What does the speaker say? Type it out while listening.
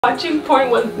Watching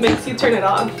porn, what makes you turn it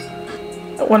off?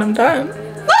 When I'm done.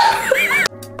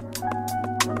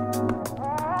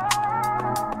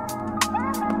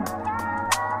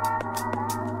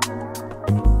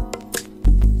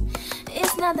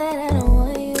 It's not that I don't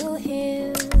want you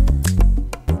here.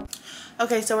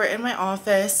 Okay, so we're in my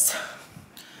office.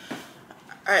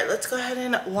 Alright, let's go ahead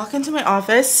and walk into my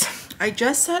office. I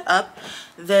just set up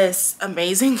this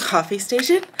amazing coffee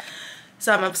station.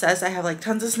 So I'm obsessed. I have like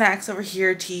tons of snacks over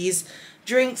here, teas,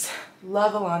 drinks.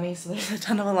 Love Alani, so there's a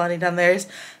ton of Alani down there.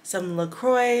 Some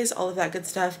LaCroix, all of that good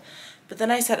stuff. But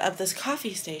then I set up this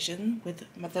coffee station with the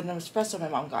espresso my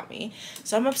mom got me.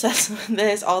 So I'm obsessed with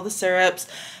this, all the syrups.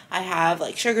 I have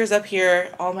like sugars up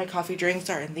here. All my coffee drinks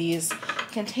are in these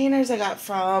containers I got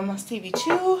from Stevie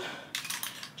 2.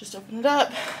 Just open it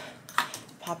up,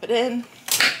 pop it in,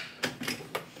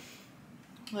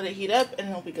 let it heat up, and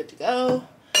it'll be good to go.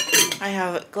 I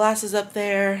have glasses up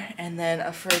there and then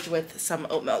a fridge with some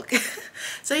oat milk.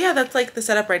 So yeah, that's like the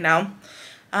setup right now.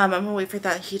 I'm gonna wait for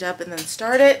that to heat up and then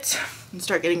start it and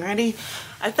start getting ready.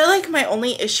 I feel like my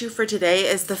only issue for today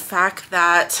is the fact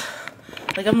that,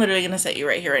 like, I'm literally gonna set you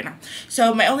right here right now.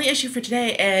 So my only issue for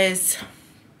today is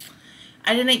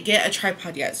I didn't get a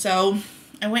tripod yet. So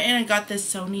I went in and got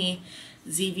this Sony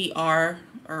ZV-R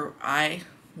or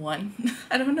I1,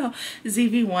 I don't know,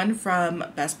 ZV-1 from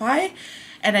Best Buy.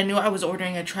 And I knew I was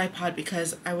ordering a tripod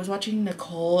because I was watching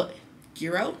Nicole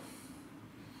Giro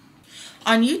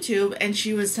on YouTube, and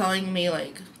she was telling me,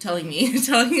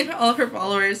 telling all of her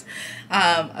followers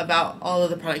about all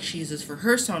of the products she uses for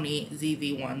her Sony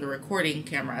ZV-1, the recording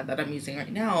camera that I'm using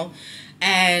right now.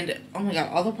 And oh my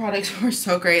god, all the products were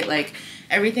so great. Like,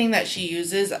 everything that she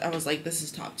uses, I was like, this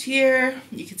is top tier.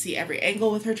 You can see every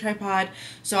angle with her tripod.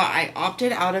 So I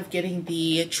opted out of getting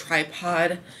the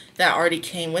tripod that already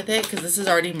came with it, because this is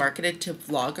already marketed to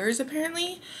vloggers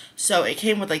apparently. So it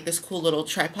came with like this cool little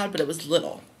tripod, but it was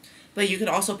little. But you could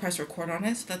also press record on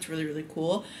it, so that's really, really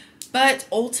cool. But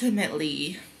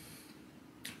ultimately,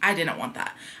 I didn't want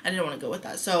that. I didn't want to go with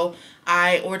that. So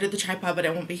I ordered the tripod, but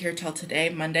it won't be here till today,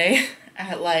 Monday,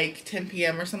 at like 10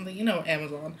 p.m. or something. You know,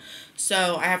 Amazon.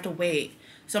 So I have to wait.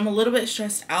 So I'm a little bit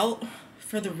stressed out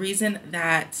for the reason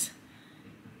that,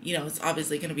 you know, it's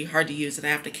obviously going to be hard to use and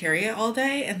I have to carry it all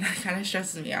day. And that kind of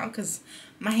stresses me out because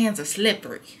my hands are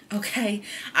slippery, okay?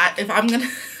 If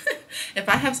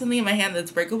I have something in my hand that's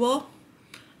breakable,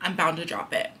 I'm bound to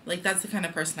drop it. Like, that's the kind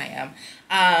of person I am.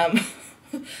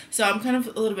 So I'm kind of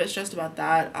a little bit stressed about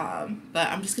that. But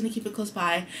I'm just going to keep it close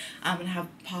by. I'm going to have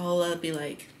Paula be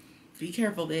like, be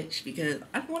careful, bitch, because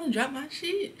I don't want to drop my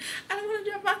shit. I don't want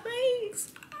to drop my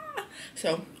things.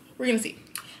 So we're going to see.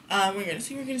 We're going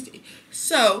to see.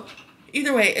 So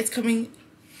either way, it's coming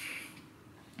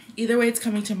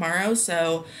tomorrow,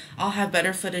 so I'll have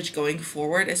better footage going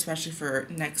forward, especially for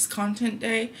next content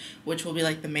day, which will be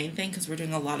like the main thing because we're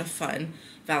doing a lot of fun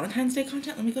Valentine's Day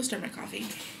content. Let me go start my coffee.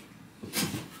 Is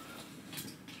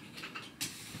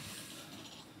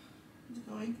it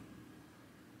going?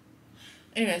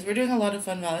 Anyways, we're doing a lot of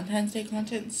fun Valentine's Day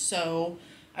content, so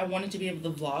I wanted to be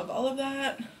able to vlog all of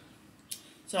that.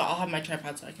 So I'll have my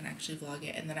tripod so I can actually vlog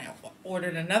it. And then I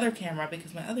ordered another camera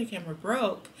because my other camera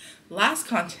broke. Last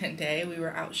content day, we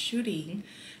were out shooting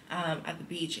at the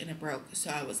beach and it broke. So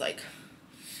I was like,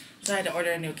 so I had to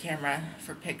order a new camera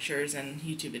for pictures and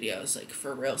YouTube videos, like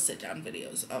for real sit-down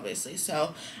videos, obviously.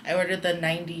 So I ordered the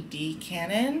 90D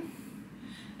Canon,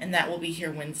 and that will be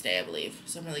here Wednesday, I believe.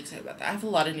 So I'm really excited about that. I have a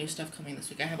lot of new stuff coming this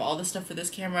week. I have all the stuff for this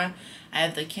camera. I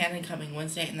have the Canon coming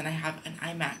Wednesday, and then I have an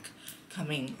Imac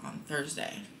coming on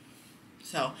Thursday.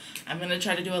 So I'm going to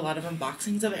try to do a lot of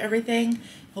unboxings of everything,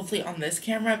 hopefully on this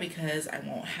camera, because I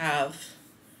want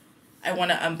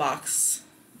to unbox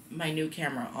my new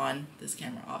camera on this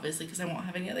camera, obviously, because I won't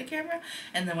have any other camera.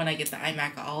 And then when I get the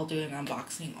iMac, I'll do an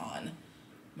unboxing on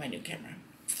my new camera.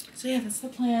 So yeah, that's the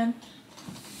plan.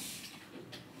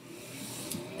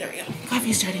 There we go.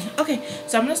 Coffee's starting. Okay,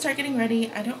 so I'm going to start getting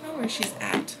ready. I don't know where she's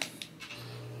at.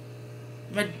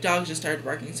 My dog just started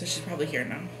barking, so she's probably here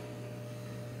now.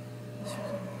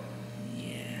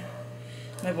 Yeah.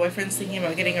 My boyfriend's thinking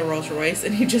about getting a Rolls Royce,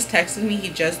 and he just texted me. He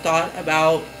just thought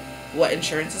about what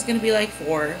insurance is going to be like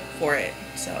for it.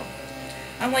 So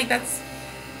I'm like, that's,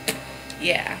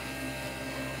 yeah,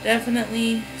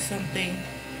 definitely something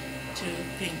to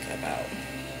think about.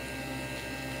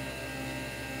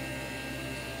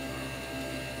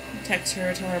 Text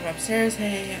her, tell her I'm upstairs.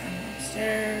 Hey, I'm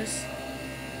upstairs.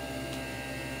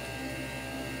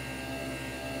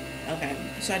 Okay,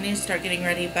 so I need to start getting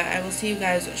ready, but I will see you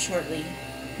guys shortly.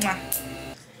 Mwah.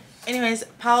 Anyways,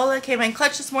 Paola came in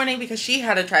clutch this morning because she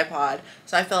had a tripod.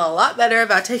 So I feel a lot better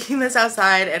about taking this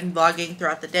outside and vlogging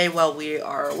throughout the day while we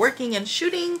are working and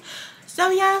shooting.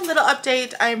 So yeah, little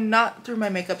update. I'm not through my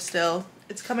makeup still.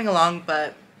 It's coming along,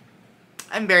 but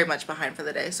I'm very much behind for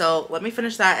the day. So let me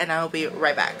finish that and I'll be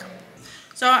right back.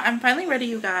 So I'm finally ready,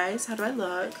 you guys. How do I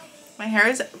look? My hair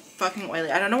is fucking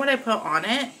oily. I don't know what I put on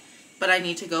it, but I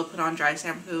need to go put on dry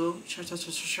shampoo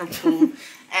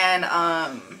and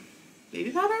baby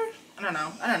powder? I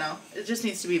don't know. It just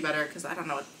needs to be better because I don't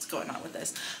know what's going on with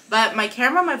this. But my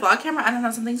camera, my vlog camera, I don't know,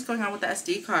 something's going on with the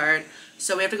SD card.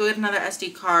 So we have to go get another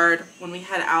SD card when we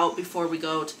head out before we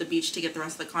go to the beach to get the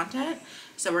rest of the content.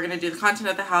 So we're going to do the content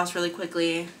at the house really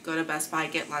quickly, go to Best Buy,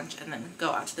 get lunch, and then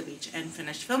go out to the beach and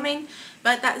finish filming.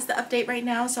 But that is the update right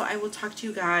now, so I will talk to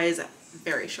you guys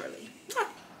very shortly.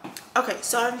 Okay,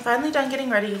 so I'm finally done getting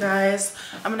ready, you guys.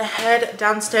 I'm gonna head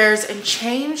downstairs and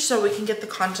change so we can get the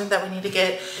content that we need to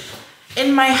get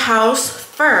in my house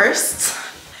first.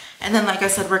 And then, like I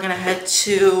said, we're gonna head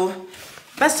to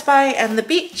Best Buy and the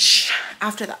beach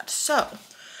after that. So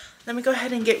let me go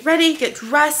ahead and get ready, get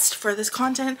dressed for this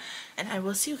content, and I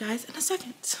will see you guys in a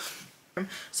second.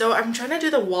 So I'm trying to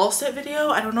do the wall sit video.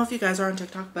 I don't know if you guys are on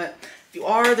TikTok, but if you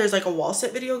are, there's like a wall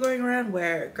sit video going around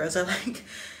where girls are like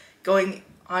going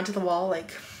onto the wall,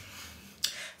 like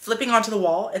flipping onto the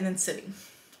wall and then sitting.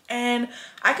 And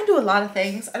I can do a lot of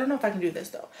things. I don't know if I can do this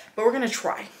though, but we're gonna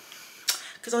try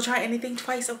because I'll try anything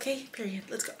twice. Okay, period.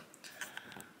 Let's go.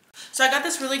 So I got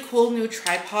this really cool new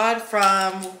tripod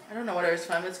from, I don't know what it was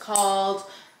from. It's called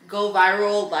Go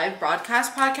Viral Live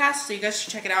Broadcast Podcast. So you guys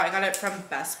should check it out. I got it from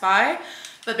Best Buy.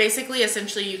 But basically,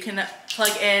 essentially, you can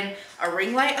plug in a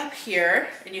ring light up here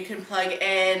and you can plug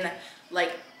in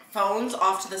like phones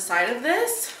off to the side of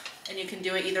this, and you can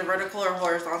do it either vertical or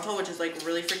horizontal, which is like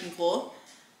really freaking cool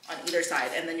on either side,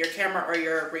 and then your camera or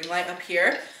your ring light up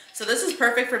here. So this is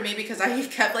perfect for me because I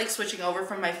kept like switching over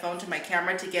from my phone to my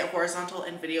camera to get horizontal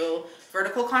and video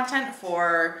vertical content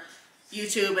for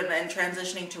YouTube and then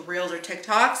transitioning to Reels or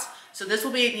TikToks. So this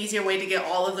will be an easier way to get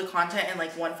all of the content in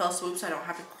like one fell swoop so I don't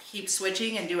have to keep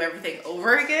switching and do everything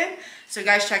over again. So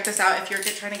guys, check this out if you're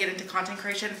trying to get into content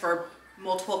creation for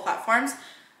multiple platforms.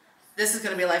 This is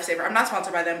going to be a lifesaver. I'm not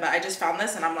sponsored by them, but I just found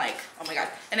this and I'm like, oh my God.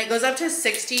 And it goes up to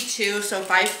 62, so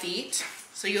 5 feet.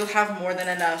 So you'll have more than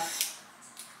enough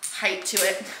height to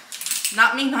it.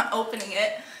 Not me not opening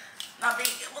it. Not being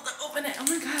able to open it. Oh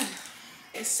my God.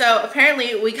 So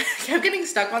apparently we kept getting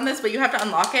stuck on this, but you have to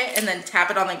unlock it and then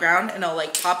tap it on the ground and it'll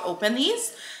like pop open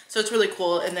these. So it's really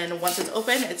cool. And then once it's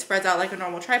open, it spreads out like a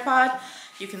normal tripod.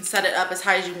 You can set it up as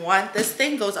high as you want. This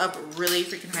thing goes up really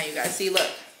freaking high, you guys. See, look.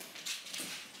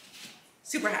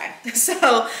 Super high.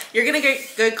 So you're gonna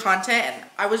get good content. And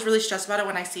I was really stressed about it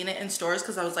when I seen it in stores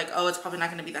because I was like, oh, it's probably not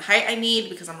gonna be the height I need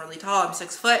because I'm really tall, I'm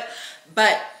 6 foot,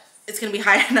 but it's gonna be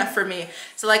high enough for me.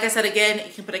 So like I said, again,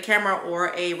 you can put a camera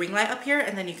or a ring light up here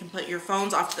and then you can put your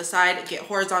phones off to the side, get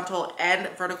horizontal and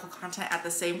vertical content at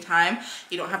the same time.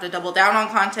 You don't have to double down on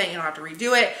content, you don't have to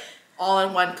redo it, all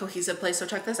in one cohesive place. So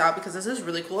check this out because this is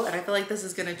really cool and I feel like this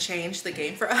is going to change the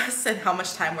game for us and how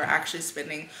much time we're actually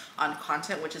spending on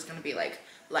content, which is going to be like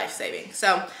life-saving.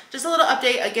 So just a little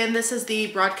update. Again, this is the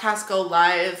Broadcast Go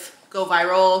Live Go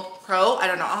Viral Pro. I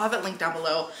don't know, I'll have it linked down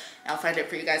below. I'll find it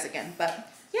for you guys again,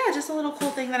 but yeah, just a little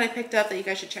cool thing that I picked up that you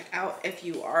guys should check out if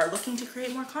you are looking to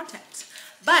create more content.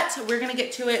 But we're gonna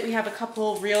get to it. We have a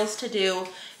couple reels to do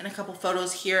and a couple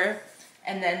photos here.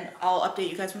 And then I'll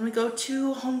update you guys when we go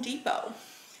to Home Depot.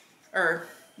 Or,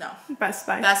 no. Best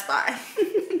Buy. Best Buy.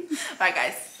 Bye,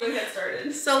 guys. We'll get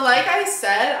started. So like I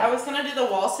said, I was going to do the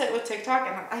wall sit with TikTok.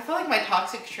 And I feel like my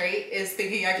toxic trait is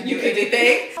thinking I can do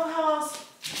anything. Oh, how else?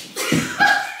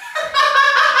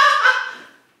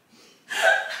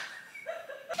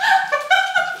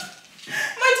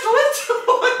 My toe is too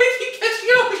long. I keep catching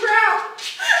it on the ground.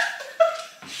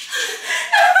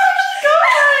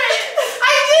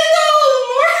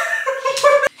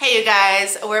 Hey you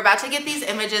guys, we're about to get these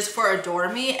images for Adore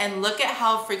Me and look at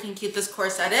how freaking cute this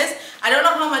corset is. I don't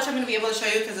know how much I'm going to be able to show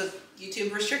you because of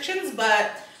YouTube restrictions,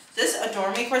 but this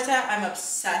Adore Me corset I'm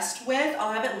obsessed with.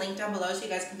 I'll have it linked down below so you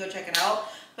guys can go check it out,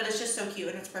 but it's just so cute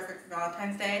and it's perfect for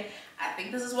Valentine's Day. I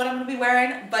think this is what I'm going to be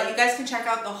wearing, but you guys can check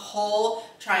out the whole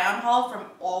try-on haul from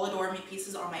all Adore Me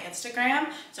pieces on my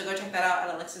Instagram, so go check that out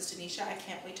at AlexusDanisha. I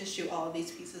can't wait to shoot all of these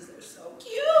pieces. They're so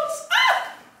cute.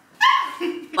 Ah!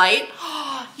 Light.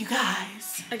 You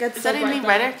guys. Is that anything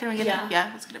brighter? Can we get it? Yeah,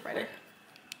 let's get it brighter.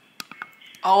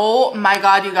 Oh my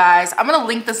God, you guys. I'm gonna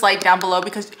link this light down below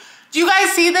because do you guys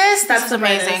see this? This is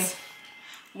amazing.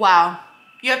 Wow.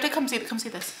 You have to come see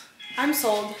this. I'm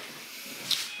sold.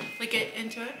 Like get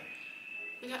into it.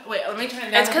 Wait, let me turn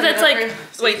it down. It's because it's like,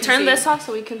 wait, turn this off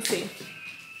so we can see.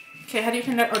 Okay, how do you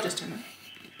turn that? Oh, just turn it.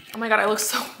 Oh my god, I look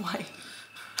so white.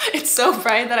 It's so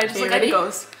bright that I just look like a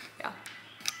ghost. Yeah.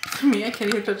 For me, I can't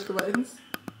even touch the buttons.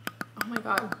 Oh my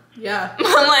god. Yeah.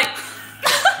 I'm like,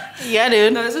 yeah,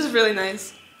 dude. no, this is really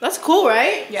nice. That's cool,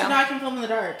 right? Yeah. So now I can film in the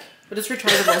dark. But it's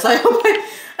rechargeable, so I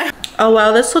hope Oh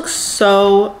wow, this looks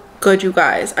so good, you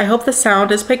guys. I hope the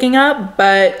sound is picking up,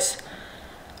 but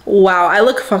wow, I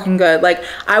look fucking good. Like,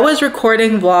 I was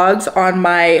recording vlogs on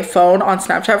my phone on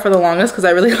Snapchat for the longest because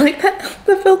I really like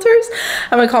the filters.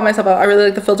 I'm gonna call myself out. I really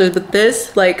like the filters, but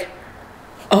this, like,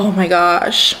 oh my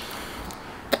gosh.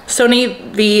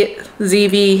 Sony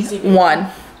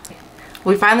ZV-1.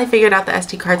 We finally figured out the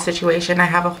SD card situation. I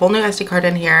have a whole new SD card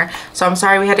in here. So I'm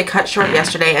sorry we had to cut short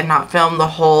yesterday and not film the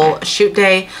whole shoot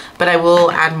day. But I will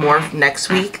add more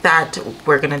next week that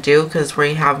we're going to do because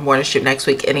we have more to shoot next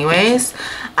week anyways.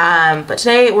 But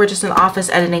today we're just in the office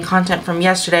editing content from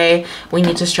yesterday. We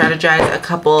need to strategize a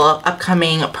couple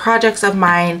upcoming projects of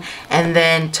mine. And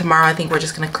then tomorrow I think we're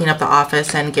just going to clean up the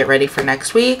office and get ready for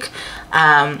next week.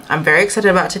 I'm very excited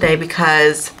about today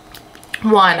because...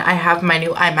 one, I have my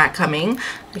new iMac coming.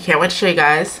 I can't wait to show you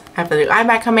guys. I have the new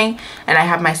iMac coming, and I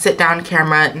have my sit-down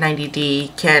camera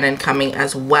 90D Canon coming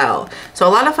as well. So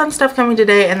a lot of fun stuff coming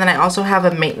today, and then I also have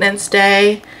a maintenance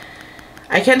day.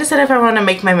 I can't decide if I want to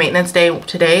make my maintenance day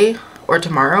today or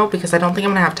tomorrow because I don't think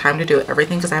I'm gonna have time to do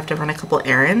everything because I have to run a couple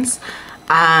errands.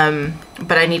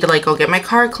 But I need to like go get my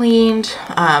car cleaned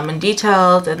and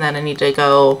detailed, and then I need to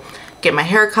go get my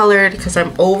hair colored because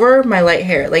I'm over my light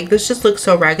hair. Like, this just looks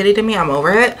so raggedy to me. I'm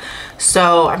over it.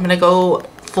 So I'm gonna go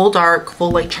full dark, full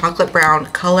like chocolate brown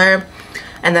color.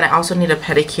 And then I also need a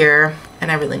pedicure,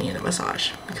 and I really need a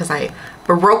massage because I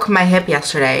broke my hip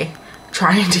yesterday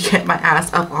trying to get my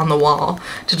ass up on the wall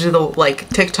to do the like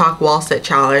TikTok wall sit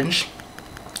challenge.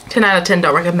 10 out of 10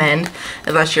 don't recommend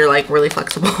unless you're like really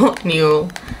flexible and you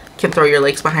can throw your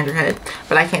legs behind your head,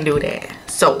 but I can't do that.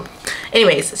 So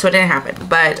anyways, so it didn't happen,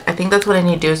 but I think that's what I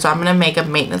need to do. So I'm gonna make a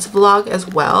maintenance vlog as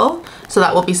well, so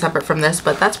that will be separate from this,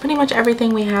 but that's pretty much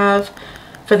everything we have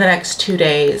for the next 2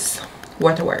 days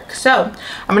worth of work. So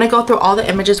I'm gonna go through all the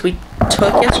images we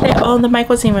took yesterday. Oh, and the mic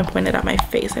wasn't even pointed at my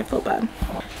face. I feel bad.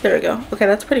 There we go. Okay,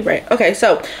 that's pretty bright. Okay,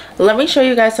 so let me show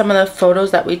you guys some of the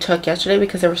photos that we took yesterday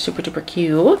because they were super duper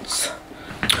cute.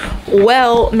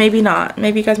 Well, maybe not.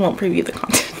 Maybe you guys won't preview the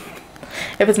content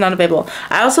if it's not available.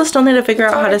 I also still need to figure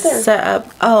out how to set up.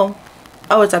 Oh,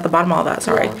 it's at the bottom of all that.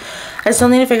 Sorry. Yeah. I still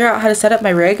need to figure out how to set up my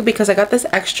rig because I got this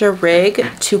extra rig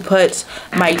to put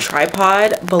my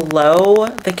tripod below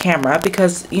the camera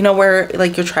because you know where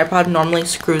like your tripod normally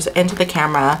screws into the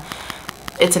camera.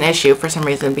 It's an issue for some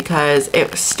reason because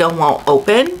it still won't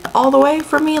open all the way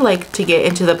for me, like to get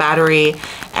into the battery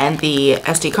and the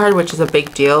SD card, which is a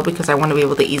big deal because I want to be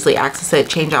able to easily access it,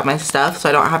 change out my stuff so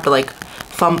I don't have to like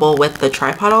fumble with the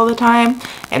tripod all the time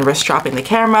and risk dropping the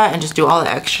camera and just do all the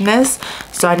extraness.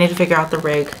 So I need to figure out the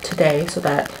rig today so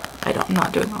that I'm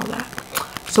not doing all that.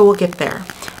 So we'll get there.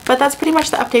 But that's pretty much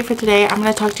the update for today. I'm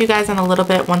going to talk to you guys in a little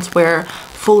bit once we're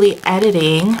fully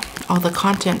editing all the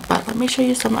content. But let me show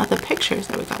you some of the pictures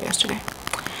that we got yesterday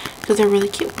because they're really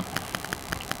cute.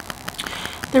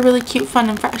 They're really cute, fun,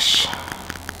 and fresh.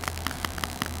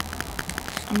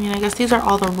 I mean, I guess these are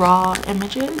all the raw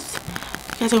images.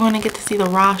 You guys are going to get to see the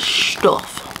raw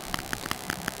stuff.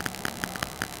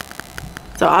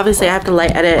 So obviously I have to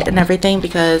light edit and everything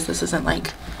because this isn't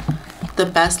like the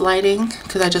best lighting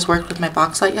because I just worked with my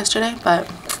box light yesterday, but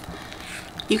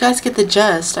you guys get the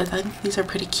gist. I think these are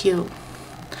pretty cute.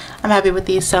 I'm happy with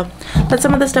these. So that's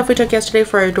some of the stuff we took yesterday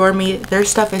for Adore Me. Their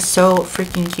stuff is so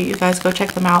freaking cute. You guys go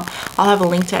check them out. I'll have a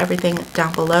link to everything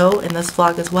down below in this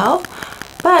vlog as well.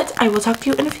 But I will talk to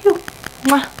you in a few.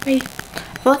 Mwah, bye.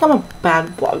 I feel like I'm a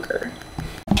bad vlogger.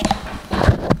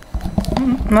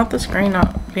 Not the screen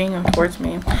not being towards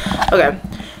me. Okay.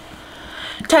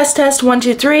 Test 1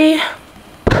 2 3.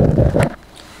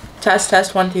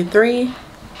 Test 1 2 3.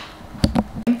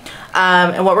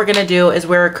 And what we're gonna do is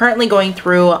we're currently going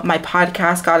through my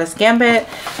podcast Goddess Gambit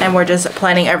and we're just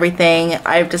planning everything.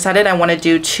 I've decided I want to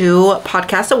do 2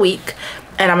 podcasts a week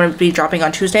and I'm going to be dropping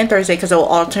on Tuesday and Thursday because it will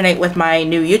alternate with my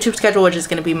new YouTube schedule, which is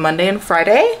going to be Monday and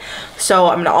Friday. So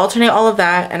I'm going to alternate all of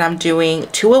that and I'm doing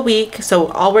 2 a week. So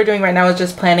all we're doing right now is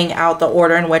just planning out the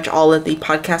order in which all of the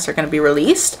podcasts are going to be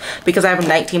released because I have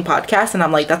 19 podcasts and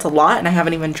I'm like, that's a lot and I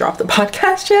haven't even dropped the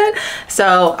podcast yet.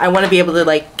 So I want to be able to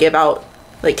like give out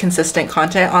like consistent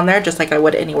content on there just like I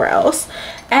would anywhere else.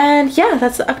 And yeah,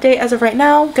 that's the update as of right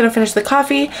now. Gonna finish the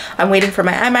coffee. I'm waiting for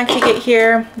my iMac to get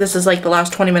here. This is like the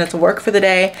last 20 minutes of work for the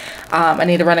day. I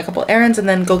need to run a couple errands and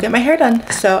then go get my hair done.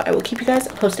 So I will keep you guys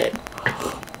posted.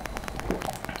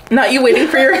 Not you waiting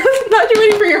for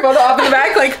your photo off in the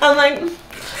back. Like, I'm like,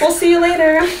 we'll see you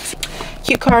later.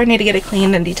 cute car, need to get it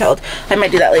cleaned and detailed. I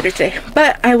might do that later today.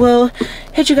 But I will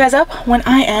hit you guys up when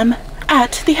I am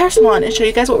at the hair salon and show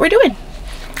you guys what we're doing.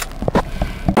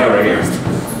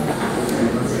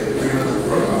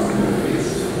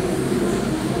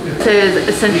 This is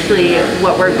essentially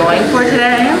what we're going for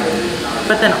today.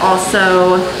 But then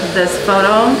also this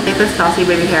photo, like this saucy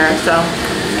baby hair. So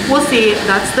we'll see.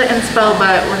 That's the inspo,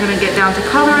 but we're gonna get down to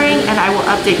coloring and I will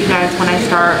update you guys when I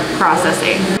start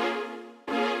processing.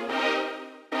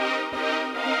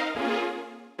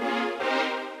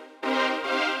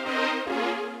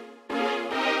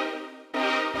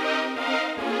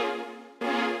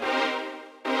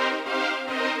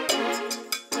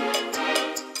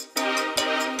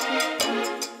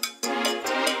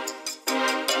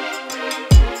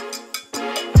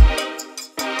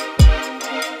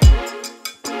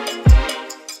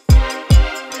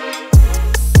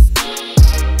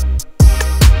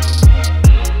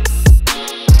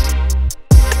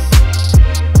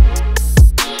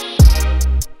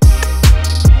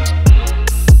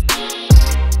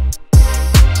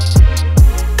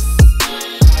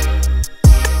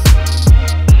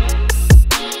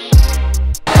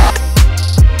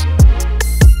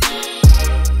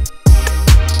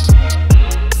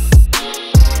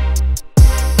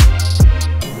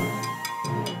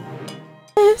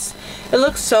 It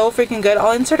looks so freaking good.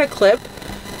 I'll insert a clip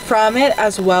from it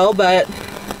as well, but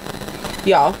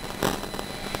y'all,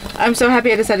 I'm so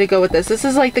happy I decided to go with this. This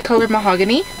is like the color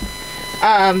mahogany,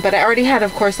 but I already had,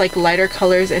 of course, like lighter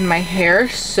colors in my hair,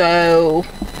 so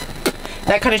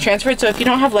that kind of transferred. So if you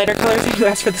don't have lighter colors and you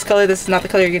ask for this color, this is not the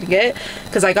color you're gonna get,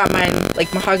 because I got mine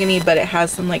like mahogany, but it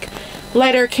has some like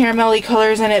lighter caramelly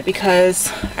colors in it because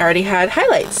I already had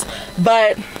highlights.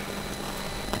 But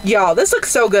y'all, this looks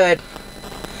so good.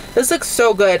 This looks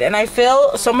so good, and I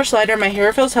feel so much lighter. My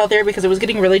hair feels healthier because it was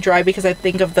getting really dry because I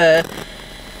think of the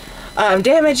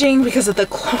damaging because of the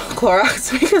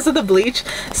Clorox, because of the bleach.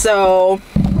 So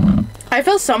I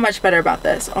feel so much better about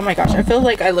this. Oh my gosh, I feel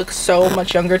like I look so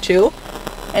much younger too,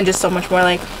 and just so much more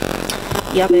like,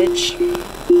 yeah bitch,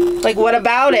 like what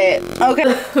about it? Okay.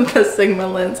 The Sigma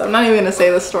lens, I'm not even gonna say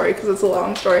the story because it's a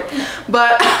long story,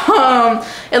 but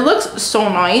it looks so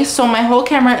nice. So my whole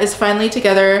camera is finally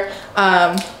together.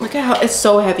 Look at how it's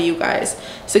so heavy, you guys.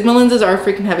 Sigma lenses are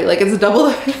freaking heavy. Like, it's double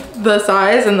the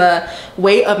size and the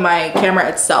weight of my camera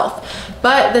itself.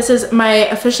 But this is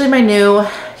officially my new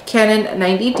Canon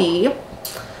 90D.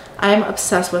 I'm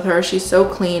obsessed with her. She's so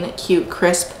clean, cute,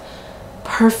 crisp,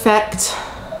 perfect.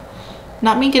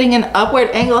 Not me getting an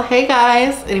upward angle. Hey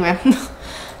guys. Anyway,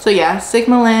 so yeah,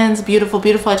 Sigma lens, beautiful,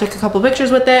 beautiful. I took a couple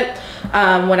pictures with it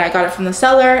when I got it from the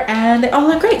seller, and they all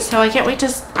look great. So I can't wait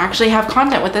to actually have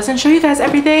content with this and show you guys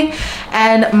everything.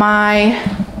 And is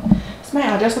my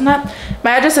address on that?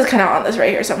 My address is kind of on this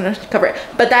right here, so I'm gonna cover it.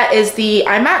 But that is the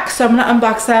Imac, so I'm gonna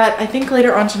unbox that I think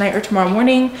later on tonight or tomorrow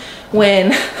morning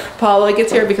when Paula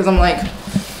gets here, because I'm like,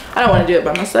 I don't want to do it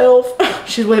by myself.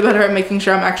 She's way better at making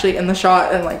sure I'm actually in the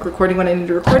shot and like recording when I need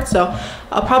to record. So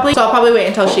I'll probably wait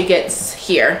until she gets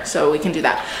here so we can do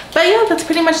that. But yeah, that's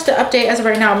pretty much the update as of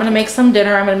right now. I'm gonna make some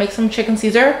dinner. I'm gonna make some chicken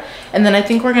Caesar, and then I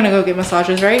think we're gonna go get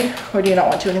massages, right? Or do you not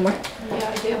want to anymore? Yeah,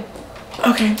 I do.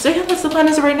 Okay, so yeah, that's the plan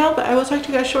as of right now, but I will talk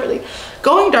to you guys shortly.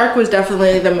 Going dark was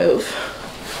definitely the move.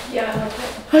 Yeah, I like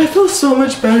it. I feel so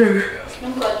much better.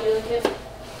 I'm glad you like it.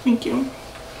 Thank you.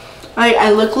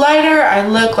 I look lighter, I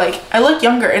look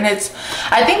younger, and I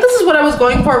think this is what I was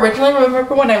going for originally.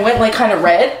 Remember when I went like kind of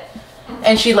red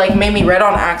and she like made me red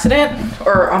on accident,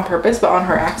 or on purpose, but on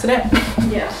her accident?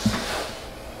 Yeah.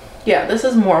 Yeah, this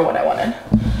is more what I wanted.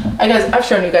 I've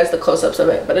shown you guys the close-ups of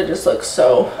it, but it just looks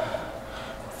so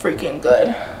freaking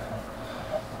good.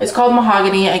 It's called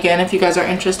Mahogany. Again, if you guys are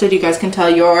interested, you guys can tell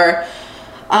your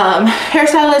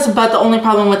hairstylist, but the only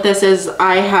problem with this is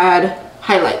I had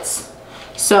highlights.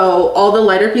 So all the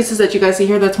lighter pieces that you guys see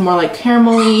here, that's more like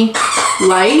caramelly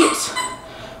light,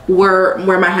 were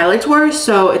where my highlights were.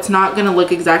 So it's not gonna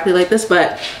look exactly like this,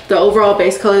 but the overall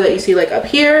base color that you see like up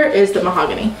here is the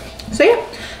mahogany. So yeah,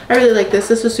 I really like this.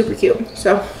 This was super cute.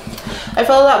 So I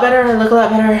feel a lot better, I look a lot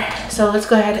better. So let's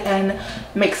go ahead and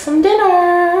make some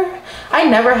dinner. I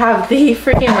never have the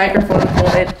freaking microphone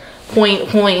pointed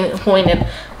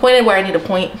where I need to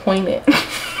point it.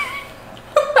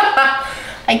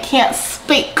 I can't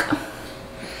speak.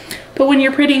 But when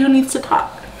you're pretty, who needs to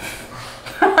talk?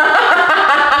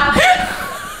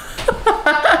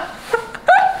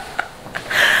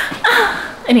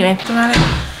 Anyway,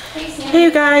 hey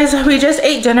you guys, we just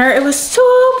ate dinner. It was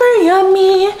super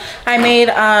yummy. I made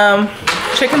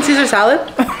chicken Caesar salad.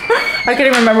 I couldn't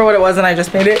even remember what it was and I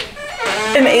just made it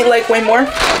and ate like way more.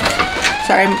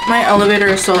 Sorry, my elevator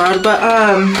is so loud, but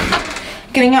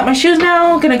getting out my shoes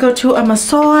now. Gonna go to a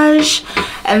massage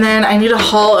and then I need to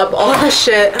haul up all the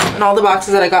shit and all the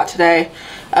boxes that I got today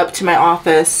up to my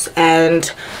office, and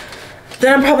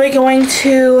then I'm probably going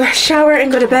to shower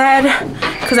and go to bed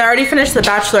because I already finished The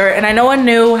Bachelor, and I know one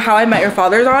new How I Met Your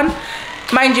Father's on.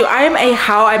 Mind you, I am a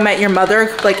How I Met Your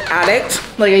Mother like addict.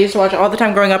 Like I used to watch it all the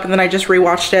time growing up, and then I just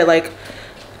rewatched it like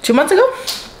 2 months ago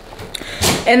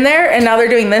in there, and now they're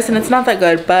doing this and it's not that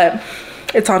good, but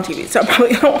it's on TV, so I'm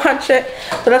probably gonna watch it.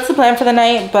 But that's the plan for the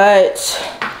night. But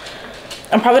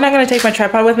I'm probably not gonna take my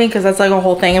tripod with me because that's like a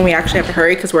whole thing and we actually have to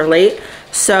hurry because we're late.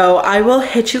 So I will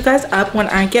hit you guys up when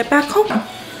I get back home.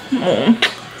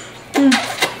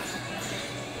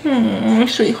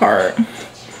 Sweetheart.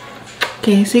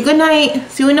 Okay, say good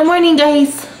night. See you in the morning,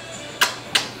 guys.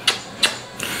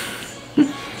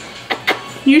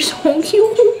 You're so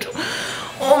cute.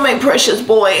 Oh, my precious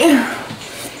boy.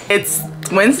 It's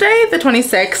Wednesday, the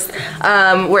 26th.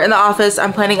 We're in the office.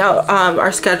 I'm planning out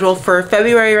our schedule for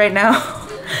February right now.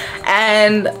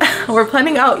 And we're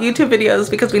planning out YouTube videos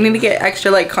because we need to get extra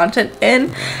like content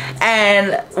in.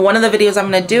 And one of the videos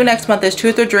I'm gonna do next month is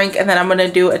Truth or Drink, and then I'm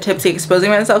gonna do a tipsy exposing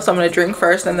myself. So I'm gonna drink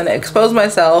first and then expose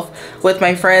myself with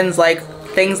my friends, like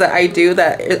things that I do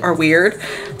that are weird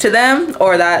to them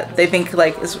or that they think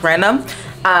like is random.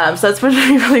 So it's been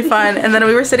really fun. And then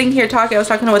we were sitting here talking. I was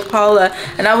talking with Paula,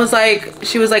 and I was like,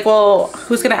 she was like, well,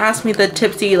 who's gonna ask me the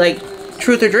tipsy like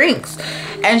truth or drinks?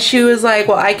 And she was like,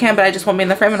 well, I can, but I just won't be in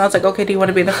the frame. And I was like, okay, do you want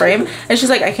to be in the frame? And she's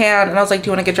like, I can. And I was like, do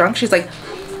you want to get drunk? She's like,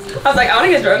 I was like, I want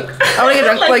to get drunk. I want to get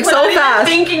drunk. like so fast.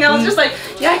 Thinking, I was just like,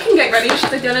 yeah, I can get ready.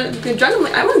 She's like, do you want to get drunk? I'm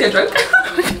like, I want to get drunk.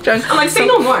 Drunk. I'm like, say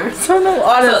no more. So no,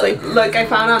 honestly. So, look, I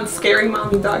found on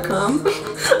scarymommy.com.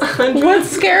 What's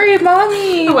Scary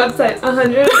Mommy? A website,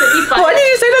 155. Why did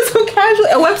you say that so casually?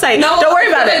 A website. No, don't worry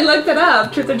about it. I looked it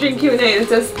up. Truth or Drink Q&A. It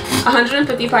says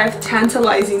 155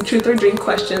 tantalizing truth or drink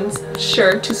questions,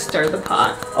 sure to stir the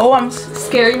pot. Oh, I'm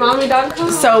scarymommy.com.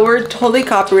 So we're totally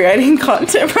copywriting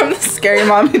content from the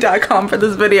scarymommy.com for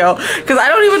this video because I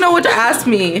don't even know what to ask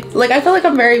me. Like, I feel like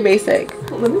I'm very basic.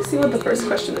 Let me see what the first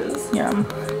question is. Yeah.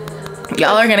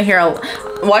 Y'all are gonna hear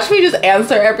watch me just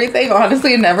answer everything,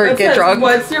 honestly, and never get drunk.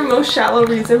 What's your most shallow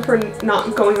reason for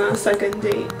not going on a second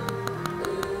date?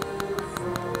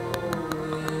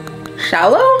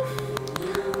 Shallow?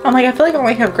 I'm like, I feel like I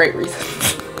only have great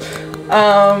reasons.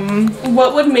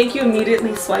 What would make you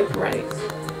immediately swipe right?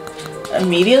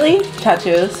 Immediately?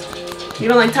 Tattoos. You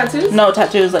don't like tattoos? No,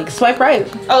 tattoos, like swipe right.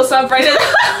 Oh, swipe right.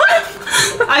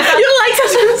 I thought you don't like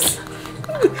tattoos?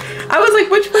 I was like,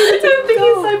 which way did I think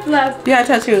you swiped left. Yeah,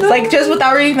 tattoos. Like, just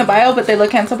without reading the bio, but they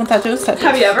look handsome with tattoos.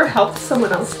 Have you ever helped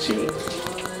someone else cheat?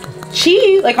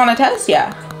 Cheat? Like on a test?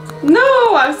 Yeah. No,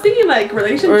 I was thinking like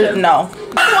relationship. Or, no.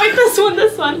 Like this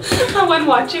one. And when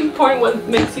watching porn, what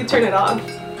makes you turn it off?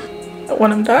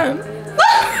 When I'm done.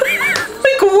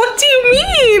 Like, what do you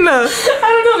mean? I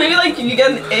don't know, maybe like you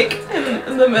get an ick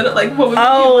in the middle, like what would make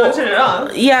you want to turn it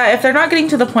off? Yeah, if they're not getting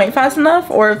to the point fast enough,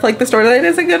 or if like the storyline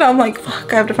isn't good, I'm like,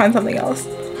 fuck, I have to find something else.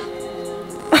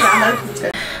 Yeah, that's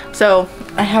good. So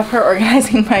I have her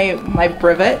organizing my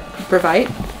brevet,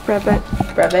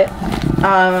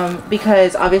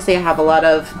 because obviously I have a lot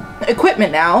of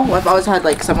equipment now. Well, I've always had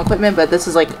like some equipment, but this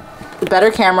is like a better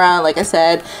camera. Like I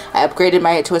said, I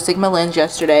upgraded to a Sigma lens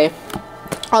yesterday.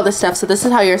 All this stuff. So this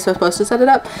is how you're supposed to set it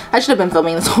up. I should have been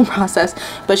filming this whole process,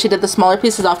 but she did the smaller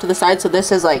pieces off to the side, so this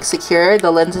is like secured,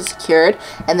 the lens is secured,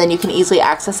 and then you can easily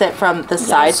access it from the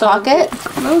side pocket.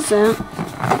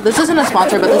 This isn't a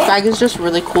sponsor, but this bag is just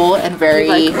really cool and very,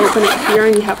 you like open it here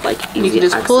and you have like easy, you can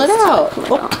just pull it out.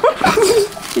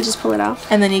 You just pull it out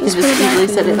and then you can just easily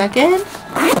set it back in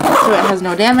so it has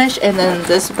no damage. And then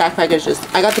this backpack is just,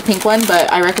 I got the pink one,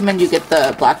 but I recommend you get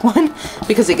the black one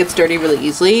because it gets dirty really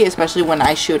easily, especially when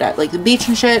I shoot at like the beach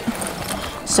and shit.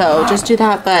 So just do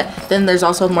that. But then there's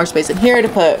also more space in here to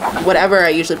put whatever. I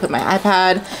usually put my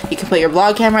iPad. You can put your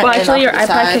vlog camera. Well, actually your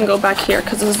iPad can go back here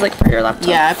because this is like for your laptop.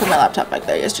 Yeah, I put my laptop back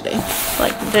there yesterday.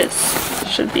 Like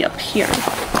this should be up here.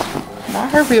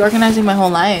 Not her reorganizing my whole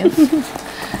life.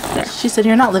 She said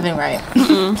you're not living right.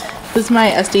 This is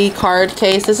my SD card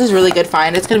case. This is really good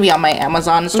find. It's gonna be on my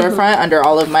Amazon storefront under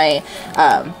all of my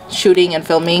shooting and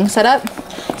filming setup,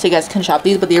 so you guys can shop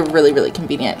these. But they're really, really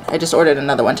convenient. I just ordered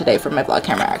another one today for my vlog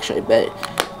camera actually, but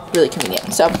really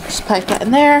convenient. So just pipe that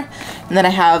in there, and then I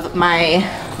have my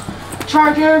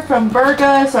charger from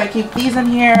Berga, so I keep these in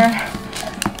here.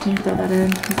 Can you throw that in?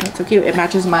 That's so cute. It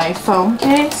matches my phone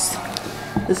case.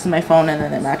 This is my phone, and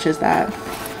then it matches that.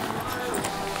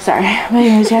 Sorry, but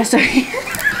anyways, yeah, sorry.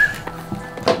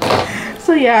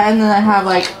 So yeah, and then I have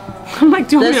like I'm like,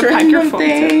 do you want this me to pack your random phone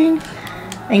thing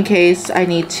in case I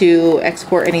need to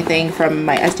export anything from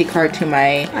my SD card to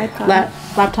my iPad.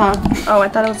 Laptop. Oh, I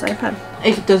thought it was iPad.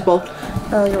 It does both.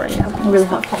 Oh, you're right. Yeah, Really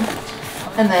helpful.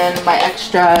 And then my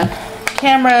extra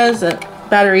cameras and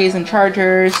batteries and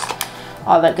chargers,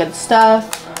 all that good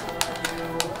stuff.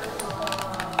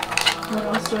 What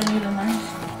else do I need in there?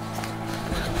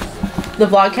 The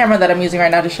vlog camera that I'm using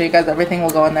right now to show you guys everything will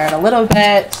go in there in a little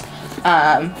bit.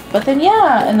 But then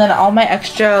yeah, and then all my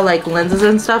extra like lenses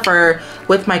and stuff are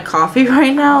with my coffee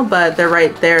right now, but they're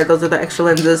right there. Those are the extra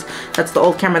lenses. That's the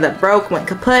old camera that broke, went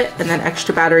kaput, and then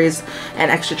extra batteries and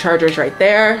extra chargers right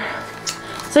there.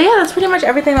 So yeah, that's pretty much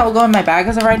everything that will go in my bag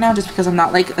as of right now, just because I'm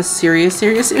not like a serious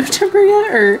YouTuber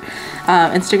yet, or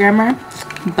Instagrammer.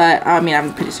 But I mean,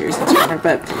 I'm a pretty serious Instagrammer,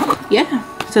 but yeah.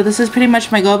 So this is pretty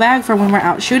much my go bag for when we're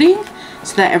out shooting,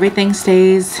 so that everything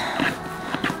stays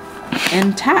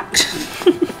intact.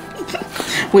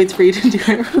 Waits for you to do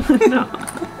it. No.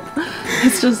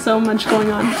 It's just so much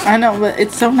going on. I know, but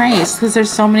it's so nice because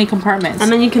there's so many compartments.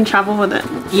 And then you can travel with it.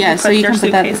 Yeah, so you can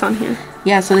put that suitcase on here.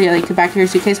 Yeah, so yeah, like the back of your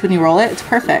suitcase when you roll it, it's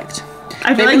perfect.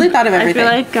 I They really thought of everything.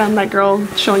 I feel like that girl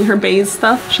showing her Baze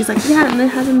stuff. She's like, yeah, and it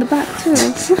has in the back too.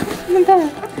 In the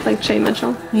back. Like Shay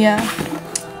Mitchell. Yeah.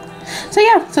 So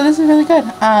yeah, so this is really good.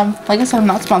 Like I said, I'm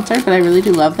not sponsored, but I really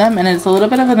do love them, and it's a little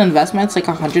bit of an investment. It's like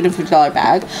a $150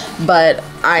 bag, but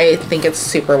I think it's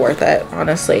super worth it,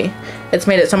 honestly. It's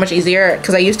made it so much easier,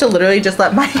 because I used to literally just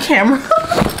let my camera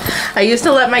I'm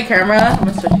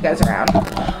gonna switch you guys around,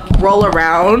 roll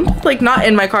around, like not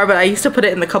in my car, but I used to put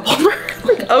it in the cup holder,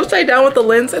 like upside down with the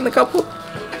lens in the cup holder.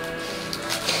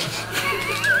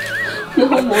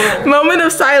 No more. Moment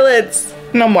of silence.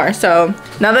 No more. So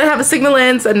now that I have a Sigma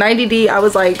lens, a 90D, I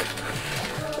was like,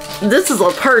 this is a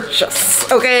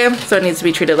purchase, okay? So it needs to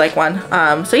be treated like one.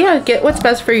 So yeah, get what's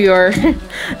best for your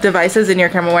devices in your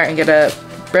camera and get a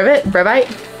Brevite,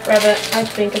 I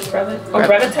think it's Brevite. Or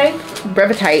Brevite?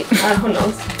 Brevitite. Who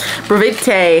knows?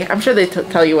 Brevite. I'm sure they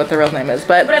tell you what the real name is,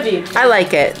 but Brevite. I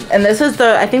like it. And this is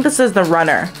I think this is the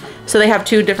runner. So they have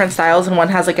two different styles, and one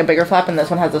has like a bigger flap and this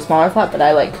one has a smaller flap, but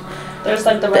I like There's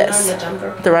like the runner and the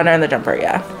jumper. The runner and the jumper,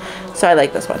 yeah. So I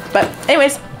like this one. But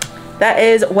anyways, that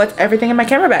is what's everything in my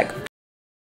camera bag.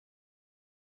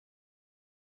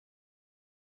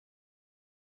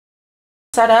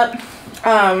 Set up.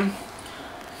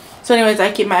 So anyways,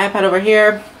 I keep my iPad over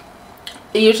here.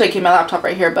 I usually keep my laptop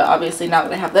right here, but obviously now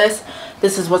that I have this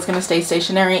is what's gonna stay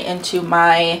stationary into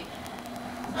my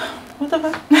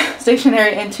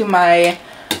stationary into my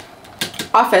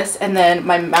office, and then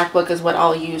my MacBook is what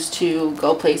I'll use to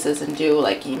go places and do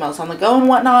like emails on the go and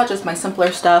whatnot, just my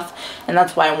simpler stuff, and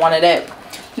that's why I wanted it.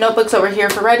 Notebooks over here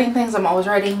for writing things. I'm always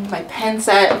writing. My pen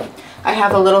set. I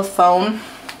have a little phone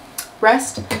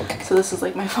rest, so this is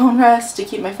like my phone rest to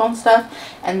keep my phone stuff,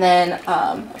 and then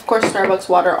of course Starbucks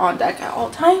water on deck at all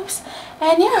times.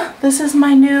 And yeah, this is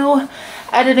my new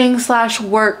editing /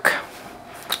 work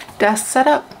desk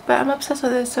setup, but I'm obsessed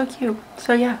with it. It's so cute.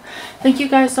 So yeah, thank you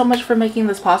guys so much for making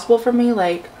this possible for me.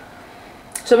 Like,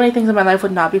 so many things in my life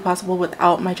would not be possible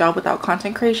without my job, without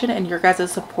content creation and your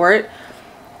guys' support,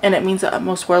 and it means the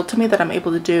utmost world to me that I'm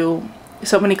able to do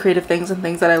so many creative things and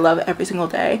things that I love every single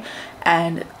day,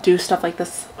 and do stuff like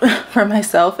this for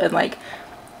myself, and like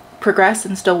progress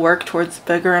and still work towards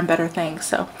bigger and better things.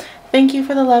 So thank you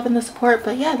for the love and the support.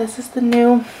 But yeah, this is the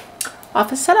new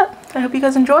office setup. I hope you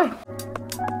guys enjoy.